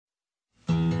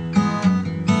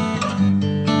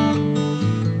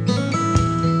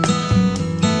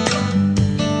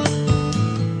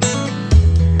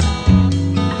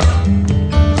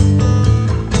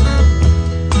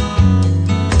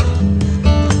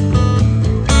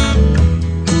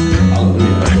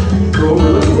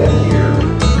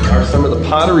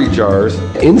pottery jars.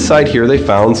 Inside here, they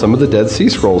found some of the Dead Sea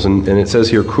Scrolls, and it says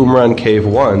here Qumran Cave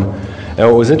 1. And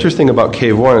what was interesting about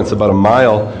Cave 1, it's about a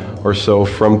mile or so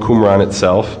from Qumran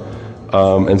itself.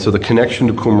 And so the connection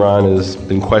to Qumran has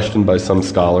been questioned by some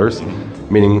scholars,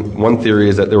 meaning one theory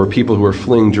is that there were people who were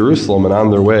fleeing Jerusalem and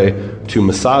on their way to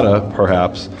Masada,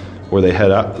 perhaps, where they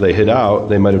hid out,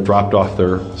 they might have dropped off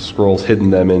their scrolls,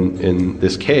 hidden them in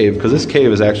this cave, because this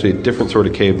cave is actually a different sort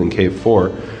of cave than Cave 4,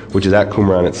 which is at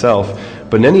Qumran itself.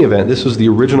 But in any event, this was the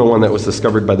original one that was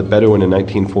discovered by the Bedouin in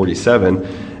 1947,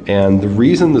 and the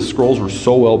reason the scrolls were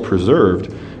so well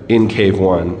preserved in Cave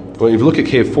 1, well, if you look at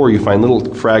Cave 4, you find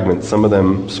little fragments, most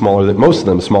of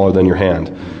them smaller than your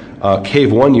hand.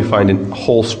 Cave 1, you find in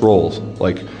whole scrolls,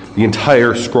 like the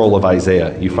entire scroll of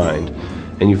Isaiah you find.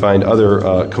 And you find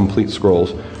other complete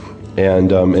scrolls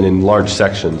and in large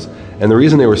sections. And the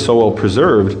reason they were so well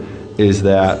preserved is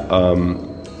that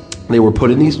they were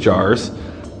put in these jars,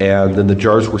 and then the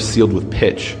jars were sealed with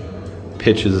pitch.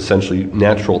 Pitch is essentially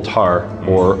natural tar,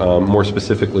 or more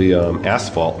specifically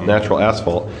asphalt, natural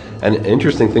asphalt. And an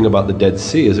interesting thing about the Dead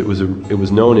Sea is it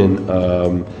was known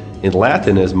in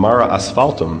Latin as Mare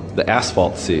Asphaltum, the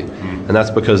asphalt sea. And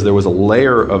that's because there was a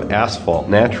layer of asphalt,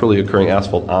 naturally occurring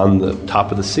asphalt, on the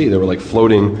top of the sea. They were like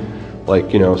floating,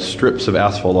 strips of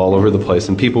asphalt all over the place,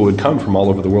 and people would come from all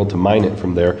over the world to mine it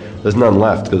from there. There's none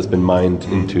left because it's been mined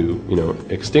into,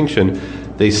 extinction.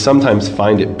 They sometimes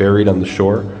find it buried on the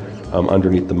shore,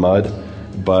 underneath the mud.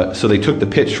 But so they took the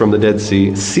pitch from the Dead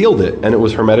Sea, sealed it, and it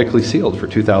was hermetically sealed for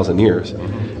 2,000 years.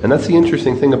 And that's the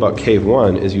interesting thing about Cave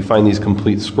 1 is you find these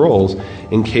complete scrolls.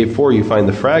 In Cave 4, you find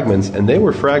the fragments, and they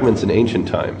were fragments in ancient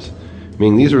times.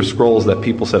 Meaning these were scrolls that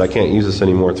people said, I can't use this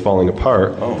anymore, it's falling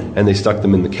apart, and they stuck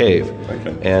them in the cave.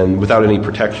 Okay. And without any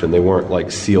protection, they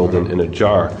weren't sealed in a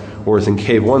jar. Whereas in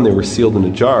Cave 1, they were sealed in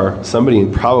a jar. Somebody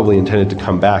probably intended to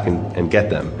come back and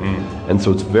get them. And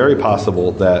so it's very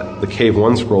possible that the Cave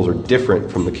 1 scrolls are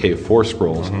different from the Cave 4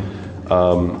 scrolls.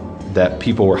 That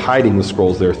people were hiding the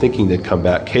scrolls there, thinking they'd come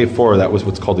back. Cave 4, that was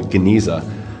what's called a geniza.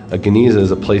 A geniza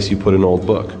is a place you put an old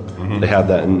book. They have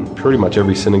that in pretty much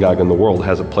every synagogue in the world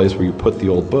has a place where you put the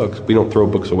old books. We don't throw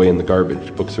books away in the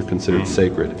garbage. Books are considered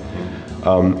sacred.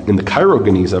 In the Cairo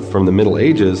Geniza from the Middle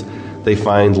Ages, they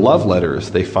find love letters,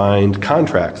 they find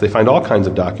contracts, they find all kinds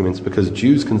of documents because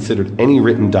Jews considered any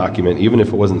written document, even if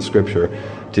it wasn't scripture,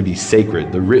 to be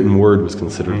sacred. The written word was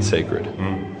considered sacred.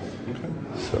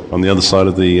 So. On the other side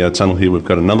of the tunnel here, we've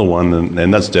got another one,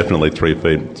 and that's definitely 3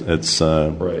 feet. It's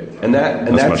right, and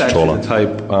that's actually taller. The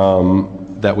type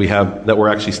that we have that we're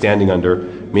actually standing under,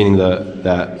 meaning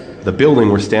that the building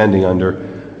we're standing in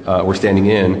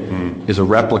is a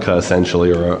replica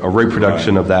essentially, or a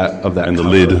reproduction of that. And the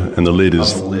lid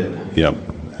is the lid. Yep,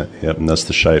 and that's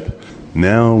the shape.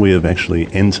 Now we have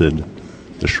actually entered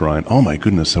the shrine. Oh my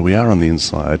goodness! So we are on the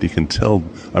inside. You can tell.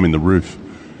 I mean, the roof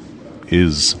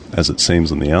is, as it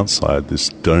seems on the outside, this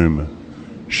dome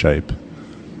shape.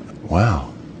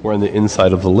 Wow. We're on the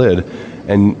inside of the lid.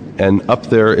 And up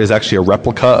there is actually a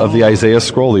replica of the Isaiah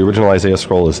scroll. The original Isaiah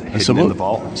scroll is hidden in the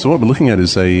vault. So what we're looking at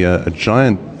is a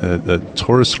giant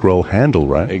Torah scroll handle,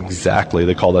 right? Exactly.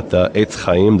 They call that the Eitz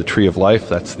Chaim, the tree of life.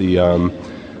 That's the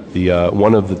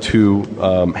one of the two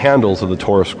handles of the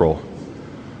Torah scroll.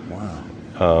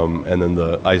 Wow. And then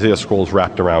the Isaiah scroll is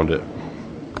wrapped around it.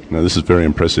 Now this is very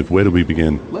impressive. Where do we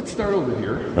begin? Let's start over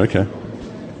here. Okay.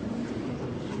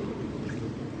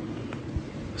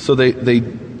 So they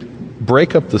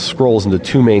break up the scrolls into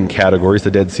two main categories,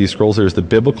 the Dead Sea Scrolls. There's the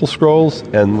biblical scrolls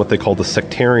and what they call the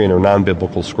sectarian or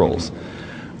non-biblical scrolls.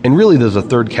 And really there's a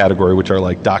third category, which are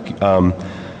like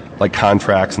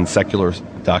contracts and secular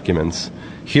documents.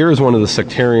 Here is one of the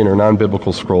sectarian or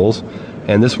non-biblical scrolls,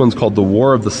 and this one's called The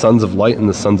War of the Sons of Light and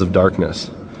the Sons of Darkness.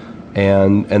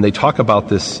 And they talk about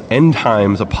this end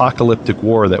times apocalyptic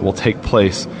war that will take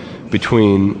place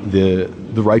between the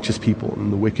righteous people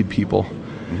and the wicked people.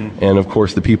 And of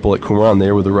course the people at Qumran, they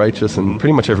were the righteous, and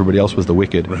pretty much everybody else was the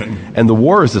wicked. Right. And the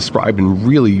war is described in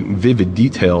really vivid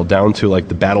detail, down to like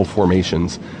the battle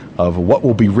formations of what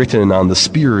will be written on the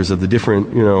spears of the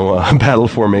different battle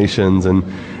formations. And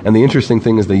the interesting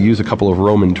thing is they use a couple of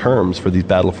Roman terms for these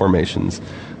battle formations.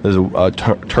 There's a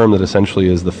term that essentially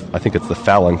is I think it's the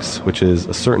phalanx, which is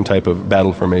a certain type of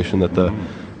battle formation that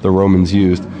the Romans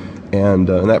used. And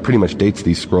that pretty much dates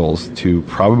these scrolls to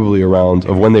probably around,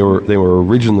 of when they were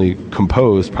originally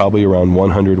composed, probably around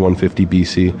 100, 150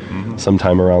 BC,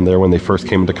 sometime around there when they first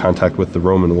came into contact with the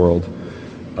Roman world.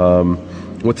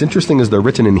 What's interesting is they're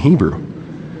written in Hebrew,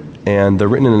 and they're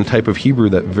written in a type of Hebrew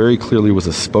that very clearly was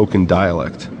a spoken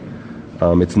dialect.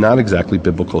 It's not exactly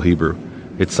biblical Hebrew.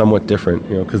 It's somewhat different,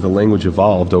 because the language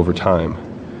evolved over time.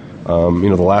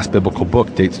 The last biblical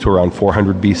book dates to around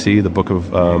 400 BC. The book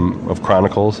of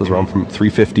Chronicles is around from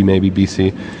 350 maybe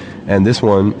BC. And this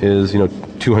one is,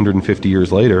 250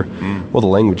 years later. Well, the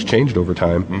language changed over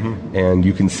time, and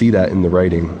you can see that in the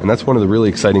writing. And that's one of the really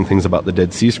exciting things about the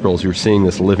Dead Sea Scrolls. You're seeing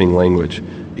this living language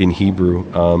in Hebrew.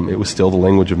 It was still the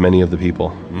language of many of the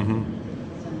people.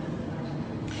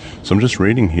 So I'm just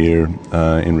reading here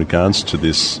in regards to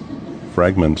this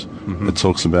fragment. It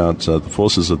talks about the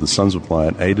forces of the sons of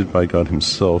light, aided by God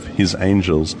himself, his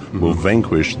angels will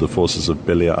vanquish the forces of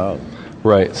Belial.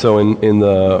 Right. So in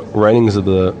the writings of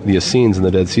the Essenes in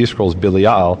the Dead Sea Scrolls,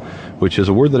 Belial, which is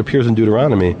a word that appears in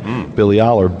Deuteronomy,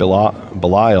 Belial or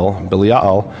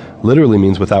Belial literally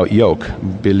means without yoke.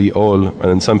 Beliol,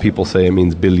 and some people say it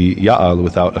means Belial,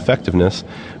 without effectiveness.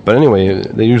 But anyway,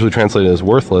 they usually translate it as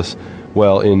worthless.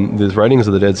 Well, in the writings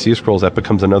of the Dead Sea Scrolls, that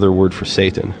becomes another word for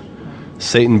Satan.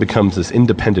 Satan becomes this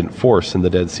independent force in the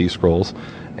Dead Sea Scrolls,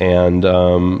 and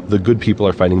the good people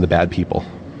are fighting the bad people.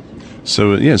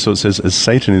 So it says, as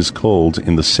Satan is called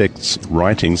in the sect's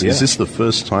writings. Is this the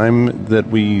first time that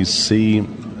we see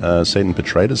Satan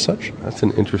portrayed as such? That's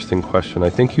an interesting question. I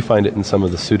think you find it in some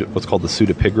of the what's called the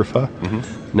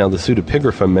pseudepigrapha. Now, the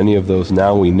pseudepigrapha, many of those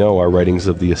now we know are writings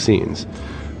of the Essenes,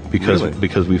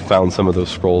 because we found some of those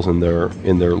scrolls in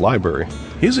their library.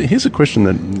 Here's a question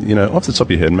that, off the top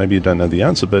of your head, maybe you don't know the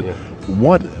answer, but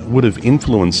what would have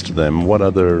influenced them? What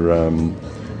other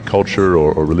culture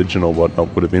or religion or whatnot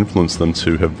would have influenced them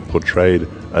to have portrayed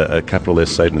a capital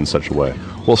S Satan in such a way?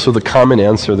 Well, so the common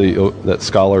answer that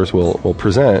scholars will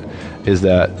present is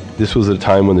that this was a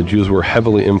time when the Jews were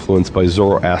heavily influenced by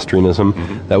Zoroastrianism.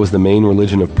 That was the main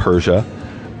religion of Persia.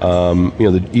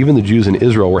 Even the Jews in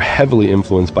Israel were heavily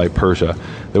influenced by Persia.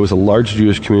 There was a large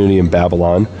Jewish community in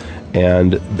Babylon,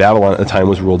 and Babylon at the time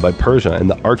was ruled by Persia. And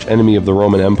the arch enemy of the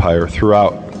Roman Empire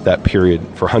throughout that period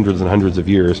for hundreds and hundreds of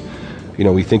years,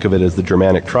 we think of it as the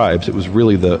Germanic tribes. It was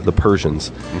really the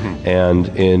Persians. And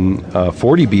in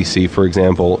 40 BC, for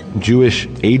example, Jewish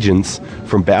agents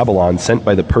from Babylon sent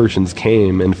by the Persians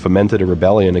came and fomented a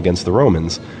rebellion against the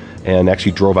Romans and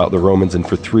actually drove out the Romans. And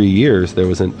for 3 years, there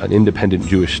was an independent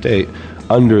Jewish state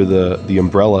under the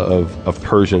umbrella of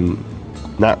Persian,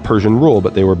 not Persian rule,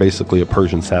 but they were basically a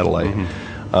Persian satellite.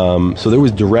 So there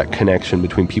was direct connection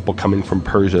between people coming from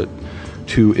Persia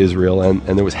to Israel, and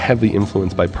there was heavily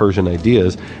influenced by Persian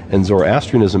ideas. And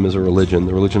Zoroastrianism is a religion,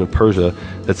 the religion of Persia,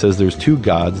 that says there's two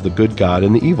gods, the good God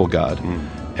and the evil God.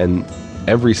 And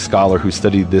every scholar who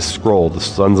studied this scroll, the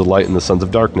sons of light and the sons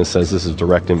of darkness, says this is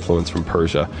direct influence from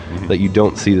Persia. That you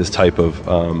don't see this type of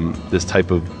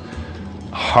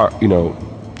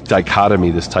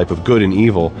dichotomy, this type of good and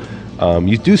evil.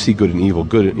 You do see good and evil.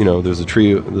 Good, there's the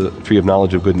tree of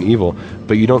knowledge of good and evil,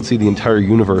 but you don't see the entire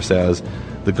universe as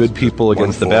the good people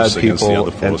against the bad people,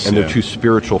 and they're two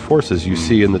spiritual forces. You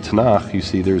see in the Tanakh, you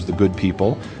see there's the good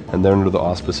people, and they're under the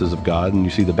auspices of God, and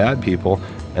you see the bad people,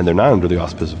 and they're not under the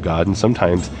auspices of God, and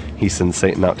sometimes he sends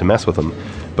Satan out to mess with them.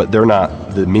 But they're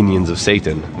not the minions of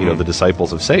Satan, the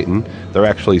disciples of Satan. They're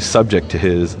actually subject to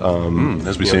his...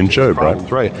 as we see in Job,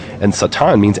 right? And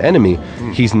Satan means enemy.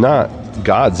 He's not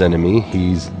God's enemy.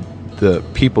 He's the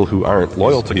people who aren't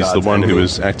loyal to God's He's the one enemy. who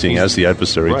is acting as the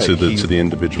adversary to the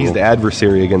individual. He's the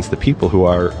adversary against the people who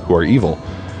are evil.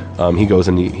 He goes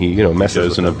and he messes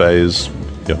goes and obeys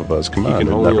Jehovah's command. He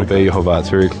can only obey Jehovah. It's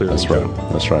very clear. That's right.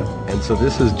 And so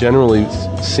this is generally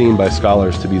seen by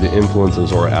scholars to be the influence of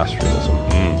Zoroastrianism.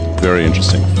 Very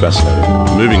interesting.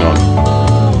 Fascinating. Moving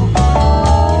on.